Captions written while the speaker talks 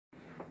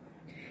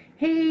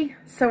Hey,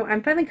 so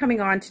I'm finally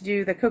coming on to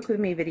do the cook with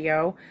me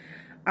video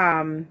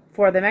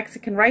for the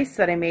Mexican rice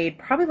that I made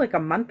probably like a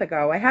month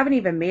ago. I haven't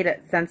even made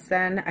it since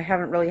then. I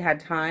haven't really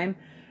had time,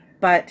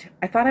 but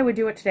I thought I would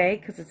do it today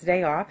because it's a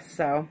day off.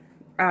 So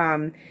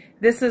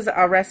this is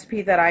a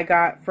recipe that I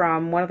got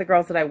from one of the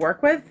girls that I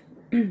work with.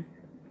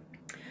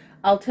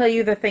 I'll tell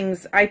you the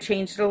things, I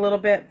changed it a little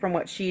bit from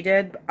what she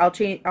did. I'll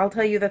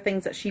tell you the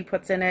things that she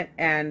puts in it,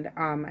 and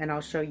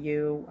I'll show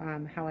you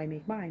how I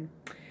make mine.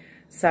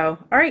 So,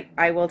 all right,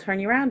 I will turn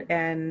you around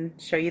and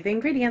show you the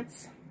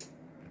ingredients.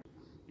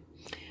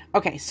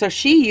 Okay, so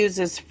she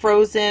uses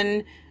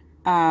frozen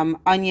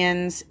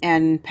onions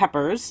and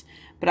peppers,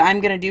 but I'm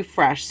going to do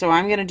fresh. So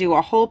I'm going to do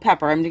a whole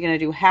pepper. I'm going to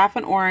do half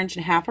an orange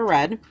and half a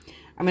red.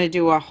 I'm going to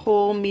do a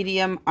whole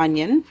medium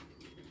onion.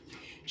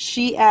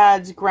 She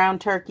adds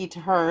ground turkey to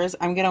hers.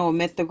 I'm going to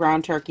omit the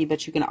ground turkey,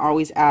 but you can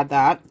always add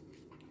that.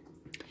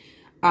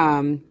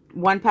 1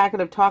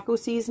 packet of taco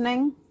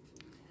seasoning.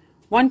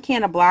 1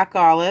 can of black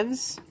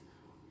olives,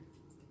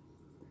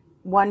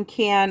 1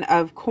 can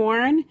of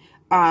corn.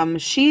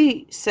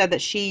 She said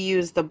that she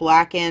used the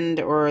blackened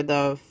or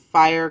the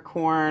fire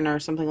corn or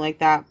something like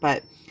that,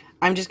 but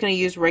I'm just going to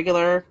use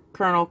regular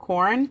kernel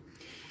corn.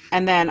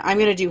 And then I'm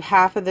going to do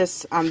half of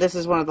this. This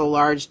is one of the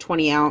large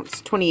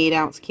 28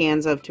 ounce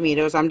cans of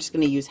tomatoes. I'm just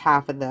going to use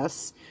half of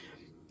this.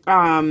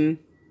 And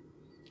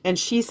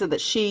she said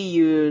that she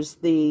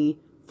used the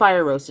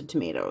fire roasted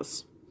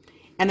tomatoes.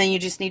 And then you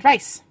just need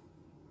rice.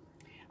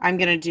 I'm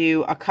going to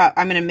do a cup.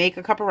 I'm going to make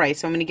a cup of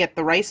rice. So I'm going to get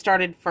the rice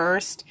started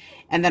first,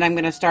 and then I'm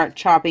going to start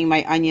chopping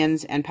my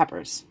onions and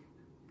peppers.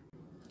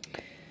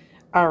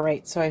 All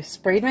right, so I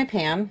sprayed my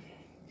pan,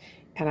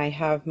 and I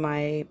have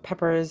my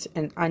peppers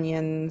and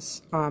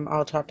onions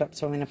all chopped up.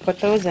 So I'm going to put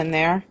those in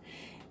there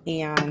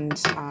and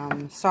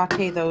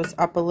saute those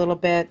up a little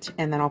bit,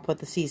 and then I'll put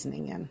the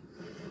seasoning in.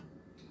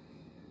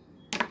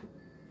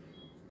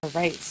 All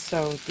right,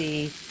 so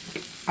the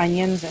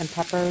onions and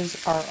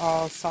peppers are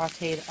all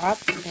sauteed up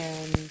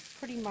and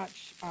pretty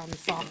much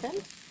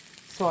softened.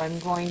 So I'm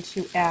going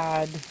to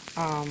add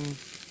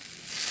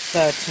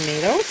the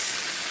tomatoes.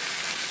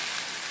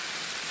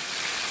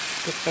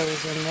 Put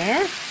those in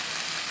there.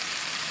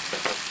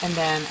 And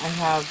then I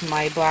have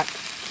my black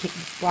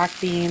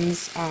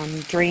beans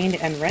drained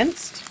and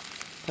rinsed.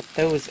 Put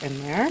those in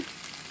there.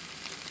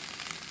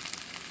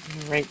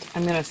 All right,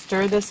 I'm going to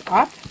stir this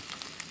up,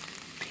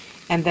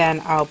 and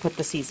then I'll put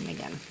the seasoning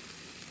in.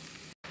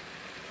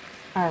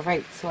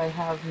 Alright, so I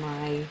have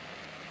my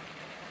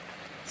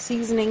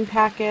seasoning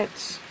packet.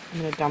 I'm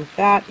going to dump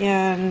that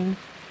in.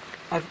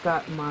 I've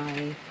got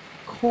my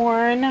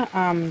corn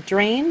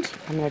drained.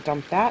 I'm going to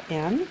dump that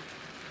in.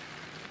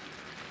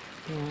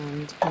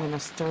 And I'm going to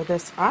stir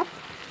this up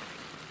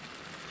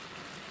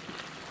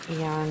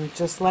and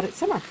just let it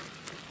simmer.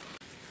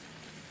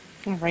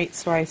 Alright,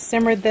 so I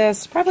simmered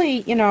this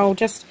probably, you know,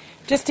 just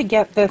to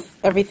get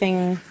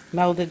everything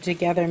melded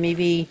together,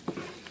 maybe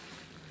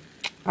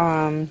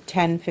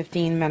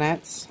 10-15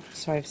 minutes.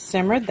 So I've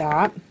simmered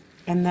that,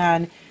 and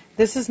then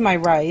this is my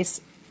rice.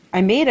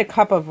 I made a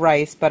cup of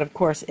rice, but of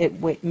course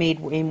it made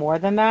way more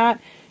than that.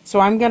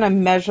 So I'm going to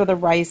measure the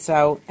rice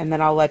out, and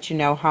then I'll let you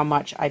know how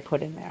much I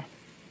put in there.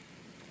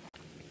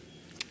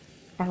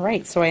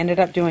 Alright, so I ended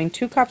up doing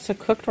 2 cups of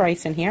cooked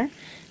rice in here.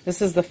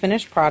 This is the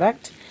finished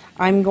product.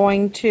 I'm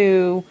going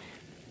to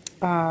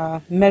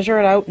measure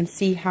it out and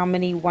see how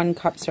many 1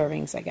 cup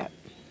servings I get.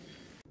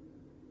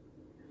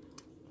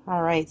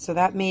 Alright, so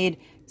that made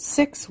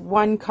 6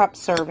 1-cup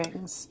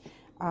servings.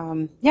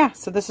 Yeah,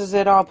 so this is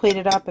it all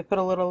plated up. I put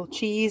a little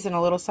cheese and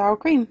a little sour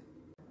cream.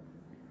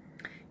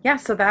 Yeah,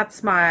 so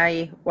that's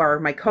my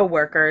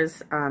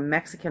co-worker's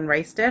Mexican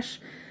rice dish.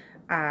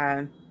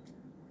 Like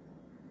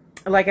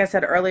I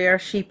said earlier,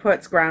 she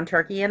puts ground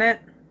turkey in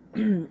it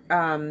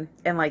and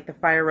like the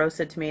fire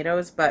roasted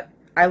tomatoes, but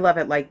I love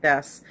it like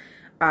this,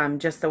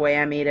 just the way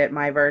I made it,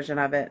 my version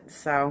of it.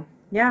 So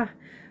yeah.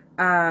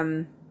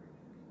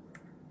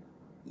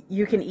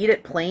 You can eat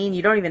it plain.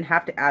 You don't even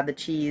have to add the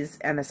cheese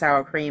and the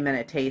sour cream, and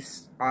it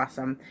tastes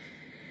awesome.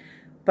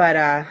 But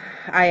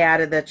I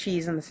added the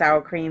cheese and the sour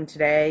cream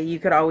today. You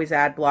could always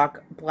add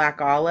black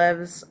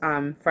olives,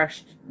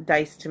 fresh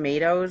diced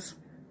tomatoes.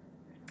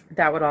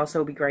 That would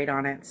also be great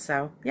on it.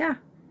 So yeah.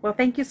 Well,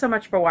 thank you so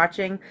much for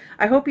watching.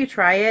 I hope you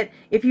try it.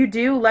 If you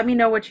do, let me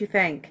know what you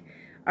think.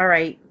 All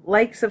right.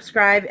 Like,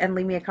 subscribe, and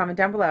leave me a comment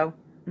down below.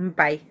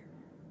 Bye.